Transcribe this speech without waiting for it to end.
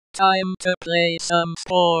time to play some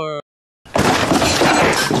sport. I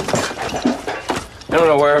don't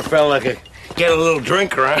know where I felt like I get a little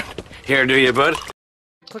drink around here, do you, bud?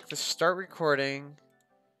 Click the start recording.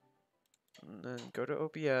 And then go to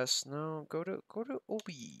OBS. No, go to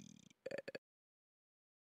OBS.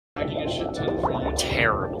 Hacking a shit ton for you.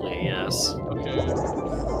 Terribly, yes. Okay.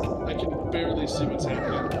 I can barely see what's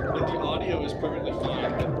happening. Like, the audio is perfectly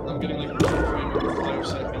fine, but I'm getting like 1 frame every 5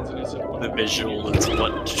 seconds, and it's at The visual is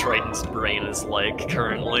what Triton's brain is like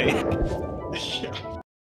currently. Yeah.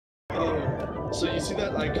 So you see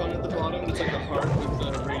that icon at the bottom? It's like a heart with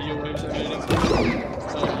the radio waves emanating from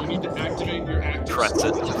it. You need to activate your active... Press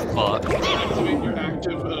it to fuck. Activate your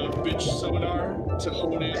active bitch sonar to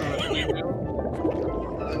hone in on a female.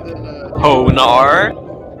 And then, Honar?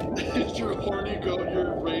 your horny goat,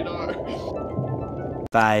 your radar.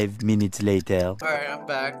 5 minutes later. Alright, I'm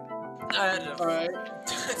back. I had to, Alright.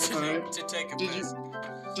 to take a piss.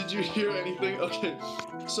 Did you hear anything? Okay.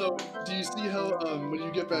 So, do you see how, when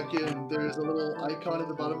you get back in, there's a little icon at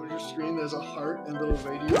the bottom of your screen, there's a heart and little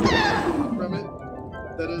radio from it?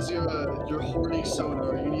 That is your horny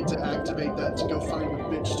sonar. You need to activate that to go find a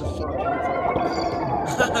bitch to fuck.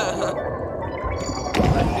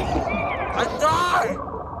 I died!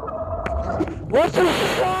 What the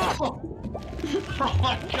fuck? Oh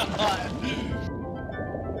my god!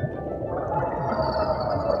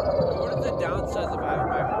 What are the downsides of having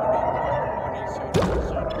my horny sonar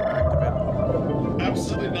activated?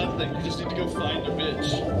 Absolutely nothing. You just need to go find a bitch.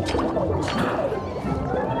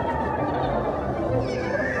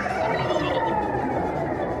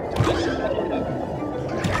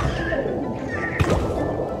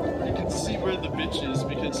 You can see where the bitch is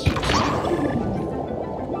because she's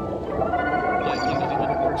like the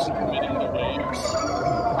other person emitting the waves.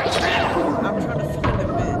 I'm trying to find a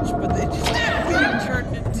bitch, but they just keep being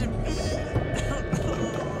turned into me.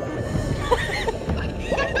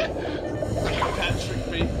 Patrick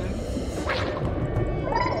Bateman.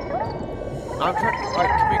 I'm trying to.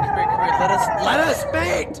 Alright, come here. Let us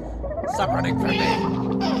meet! Stop running from me!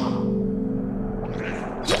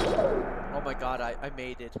 Oh my god, I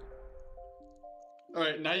made it.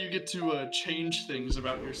 Alright, now you get to change things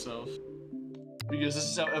about yourself. Because this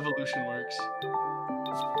is how evolution works.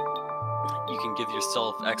 You can give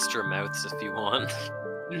yourself extra mouths if you want.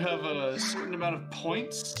 You have a certain amount of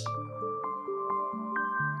points.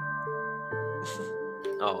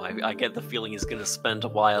 Oh, I get the feeling he's gonna spend a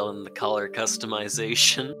while in the color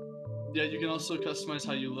customization. Yeah, you can also customize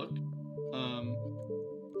how you look.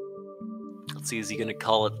 Let's see, is he gonna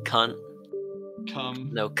call it cunt?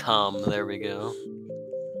 Come. No, cum. There we go.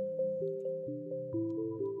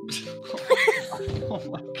 Oh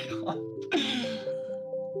my god.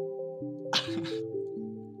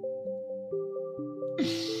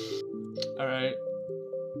 Alright.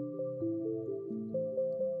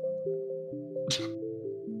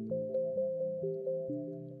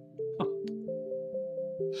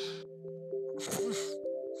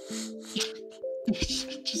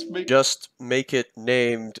 Just make it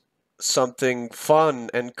named something fun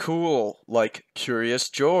and cool, like Curious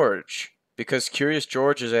George. Because Curious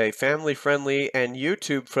George is a family-friendly and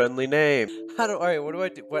YouTube-friendly name. How do I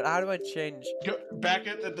do? How do I change? Go back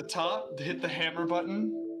at the top, hit the hammer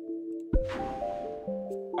button.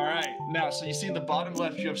 Alright, now, so you see in the bottom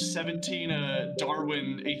left, you have 17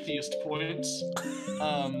 Darwin atheist points.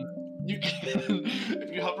 You can,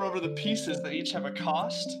 if you hover over the pieces, they each have a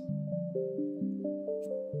cost.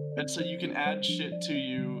 And so you can add shit to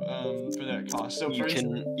you for that cost. So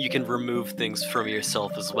You can remove things from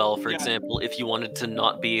yourself as well. For example, if you wanted to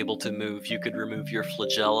not be able to move, you could remove your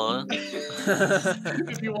flagella.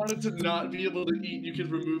 If you wanted to not be able to eat, you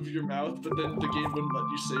could remove your mouth, but then the game wouldn't let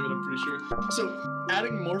you save it, I'm pretty sure. So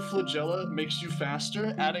adding more flagella makes you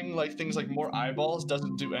faster. Adding like things like more eyeballs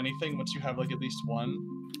doesn't do anything once you have like at least one.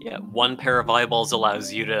 Yeah, one pair of eyeballs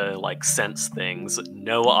allows you to, like, sense things.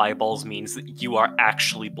 No eyeballs means that you are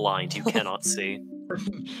actually blind, you cannot see.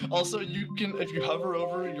 Also, you can, if you hover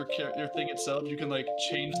over your thing itself, you can, like,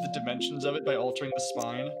 change the dimensions of it by altering the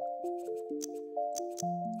spine.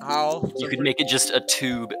 How? You could make it just a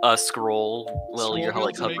tube, a scroll, while you're,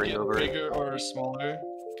 like, hovering over it. Bigger or smaller.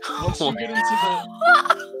 Once you get into the...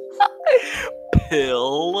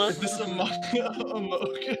 Pill. Is this a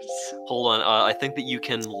Amogus? Hold on, I think that you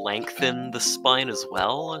can lengthen the spine as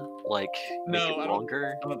well, like, make it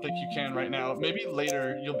longer. I don't think you can right now. Maybe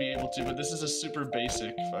later you'll be able to, but this is a super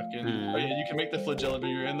basic fucking... Oh yeah, you can make the flagella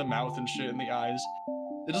bigger in the mouth and shit, in the eyes.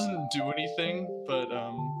 It doesn't do anything, but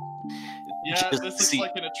Yeah, Just this looks see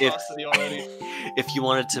like an if- atrocity already. If you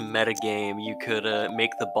wanted to metagame, you could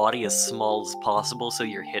make the body as small as possible so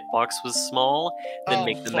your hitbox was small, then Oh,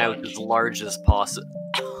 make the mouth fuck. as large as possible.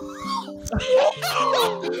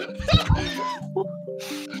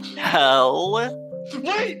 Hell.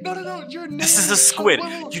 Wait, no, you're This is a squid.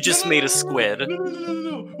 You just made a squid.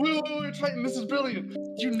 No. Wait, Triton, this is brilliant.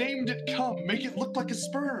 You named it cum. Make it look like a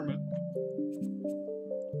sperm.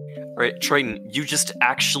 Alright, Triton, you just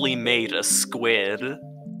actually made a squid.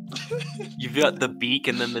 You've got the beak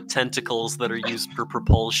and then the tentacles that are used for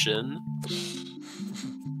propulsion.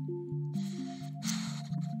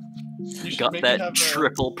 You should Got make it that have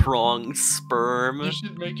triple pronged sperm. You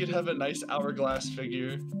should make it have a nice hourglass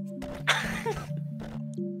figure.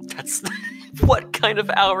 That's what kind of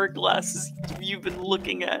hourglasses have you been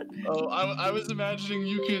looking at? Oh, I was imagining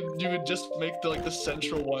you could just make the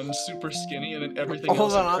central one super skinny and then everything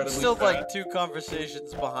Hold else on, I'm incredibly still fat. like 2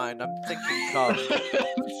 conversations behind. I'm thinking cum.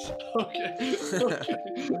 Okay.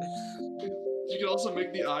 You could also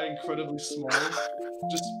make the eye incredibly small,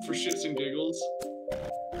 just for shits and giggles.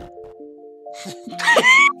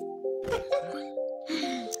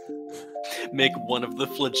 Make one of the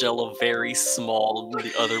flagella very small and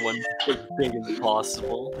the other one as big as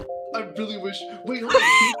possible. I really wish. Wait, hold on.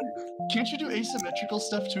 Can't you do asymmetrical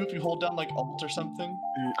stuff too if you hold down like Alt or something?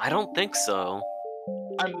 I don't think so.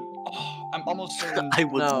 I'm almost certain. I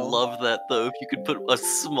would No. love that though if you could put a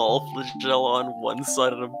small flagella on one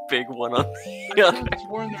side and a big one on the other. I've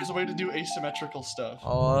sworn there's a way to do asymmetrical stuff.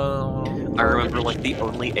 Oh, I remember like the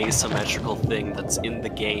only asymmetrical thing that's in the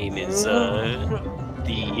game is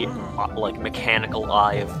the like mechanical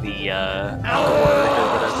eye of the bird or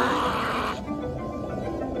whatever.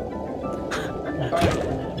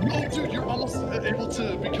 Oh, dude, you're almost able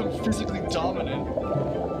to become physically dominant.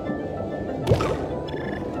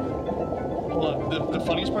 Hold on, the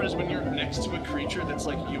funniest part is when you're next to a creature that's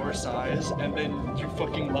like your size, and then you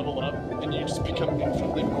fucking level up, and you just become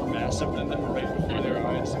infinitely more massive than them right before their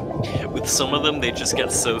eyes. With some of them, they just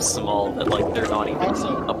get so small that like they're not even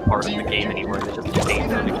Also, a part of do the you- game do you- anymore. They just You see fade that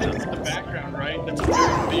their thing in the existence. background, right? That's a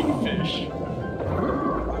very big fish.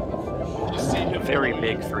 You see him Very going-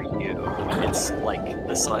 big for you. It's like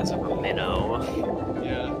the size of a minnow.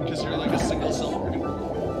 Yeah, because you're like a single silver.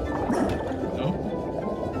 Nope.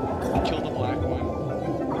 Kill the black one.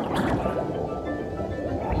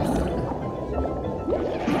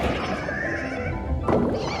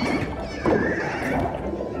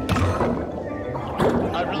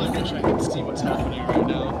 I really wish I could see what's happening right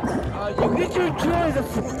now. You get to enjoy the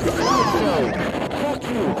show. Fuck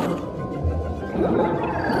you.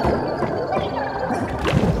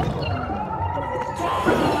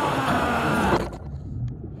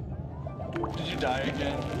 Did you die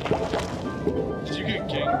again? Did you get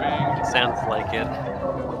gangbanged? Sounds like it.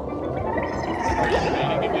 Are you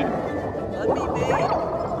baiting again? let me be.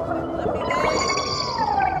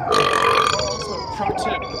 Also, pro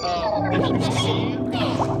tip, if you see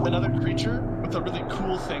another creature with a really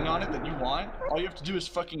cool thing on it that you want, all you have to do is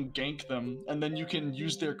fucking gank them, and then you can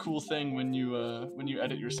use their cool thing when you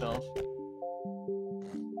edit yourself.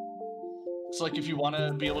 So like if you want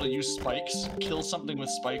to be able to use spikes, kill something with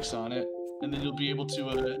spikes on it, and then you'll be able to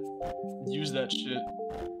use that shit.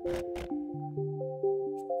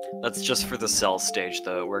 That's just for the cell stage,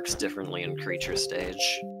 though. It works differently in creature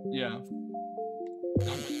stage. Yeah.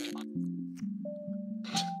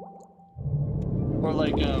 Or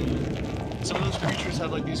like, some of those creatures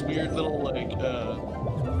have like these weird little like,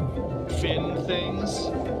 fin things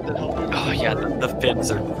that help you. Oh yeah, the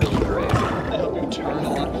fins are really great. They help you turn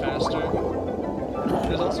a lot faster.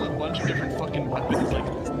 There's also a bunch of different fucking weapons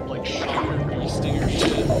like shocker bee stinger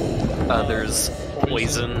shit. There's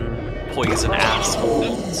poison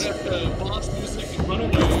assholes. Boss music, run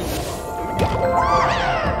away.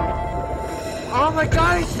 Oh my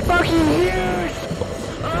god, it's fucking huge!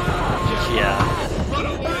 Yeah. Run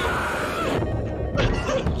away.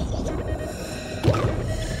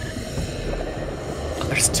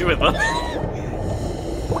 There's two of them.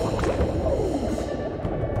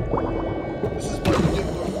 This is where we get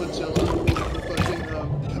more flagella. Fucking,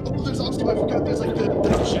 oh, there's also, I forgot, there's like the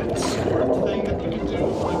jet sword thing that you can do,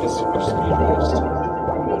 like a super speed boost.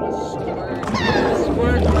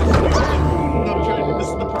 No, Trey, this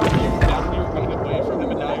is the part where you run away from him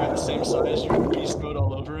and now you're the same size, you're in beast mode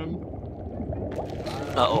all over him.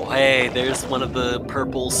 Oh, hey, there's one of the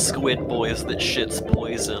purple squid boys that shits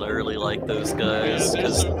poison. I really like those Yeah, guys, they're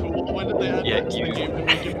because so cool. When did they add Yeah, that to you- the game to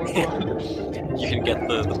make it more fun? you can get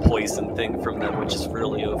the poison thing from them, which is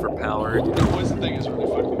really overpowered. The poison thing is really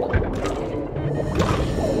fucking cool.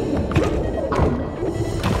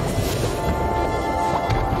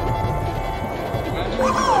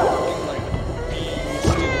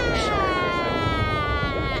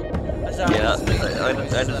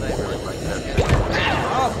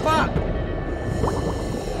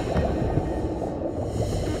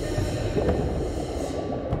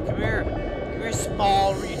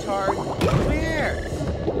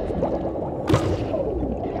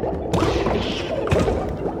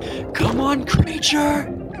 Come on, creature!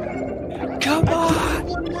 Come on!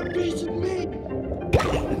 One more piece of me!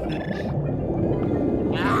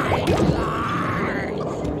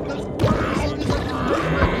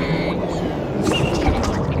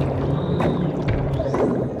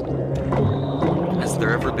 Has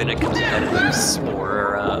there ever been a competitive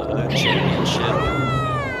s'more championship?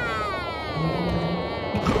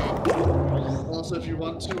 Also, if you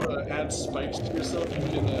want to add spikes to yourself, you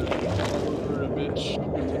can fall over a bitch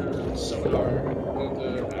with your sonar and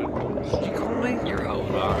add You call me? Your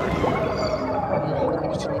honar. your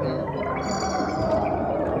holy sonar.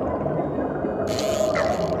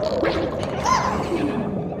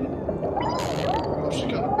 Oh, she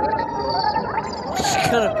got bad. It's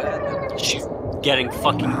kind of bad. She's getting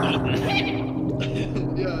fucking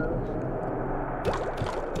eaten. Yeah.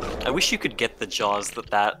 I wish you could get the jaws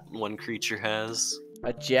that one creature has.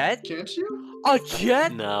 A jet? Can't you? A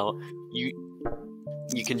jet? No, you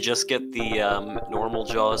can just get the normal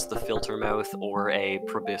jaws, the filter mouth, or a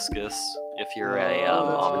proboscis if you're a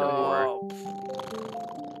omnivore.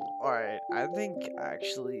 Alright, I think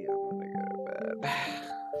actually I'm gonna go to bed.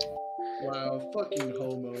 Wow, fucking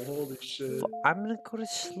homo. Holy shit. I'm gonna go to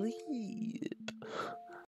sleep.